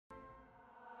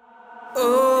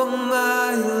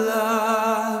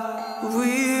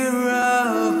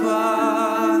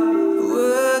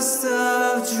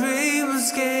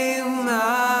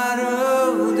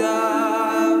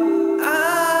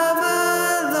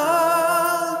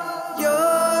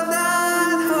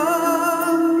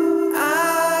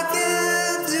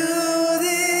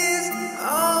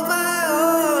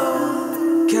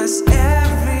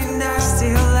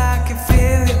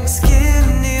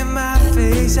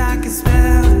I can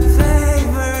smell the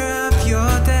flavor of your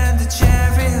tender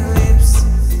cherry lips.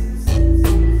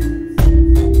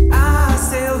 I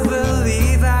still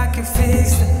believe I can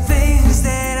fix the things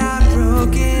that I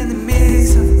broke in the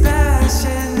mix of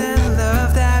passion and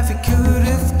love that we could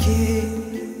have kept.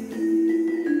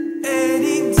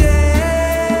 Any day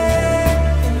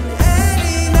and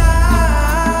any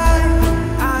night,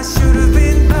 I should have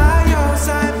been by your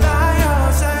side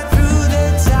through the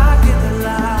dark and the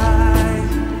light.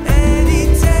 Any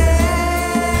day,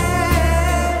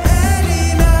 any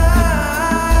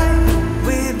night,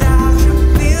 without you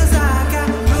feels like I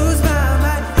lose my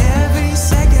mind every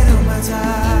second of my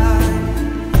time.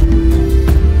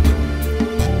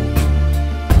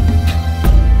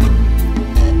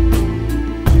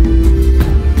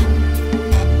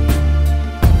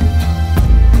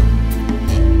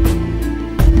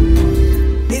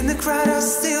 In the crowd I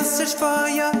still search for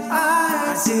your eyes.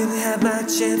 I didn't have my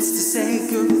chance to say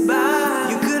goodbye.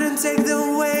 You couldn't take the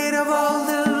weight of all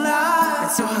the lies.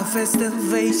 And so how fast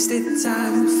and wasted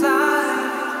time flies.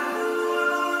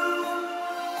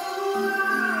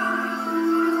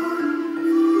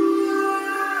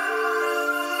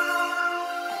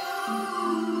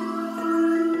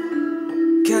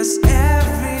 Cause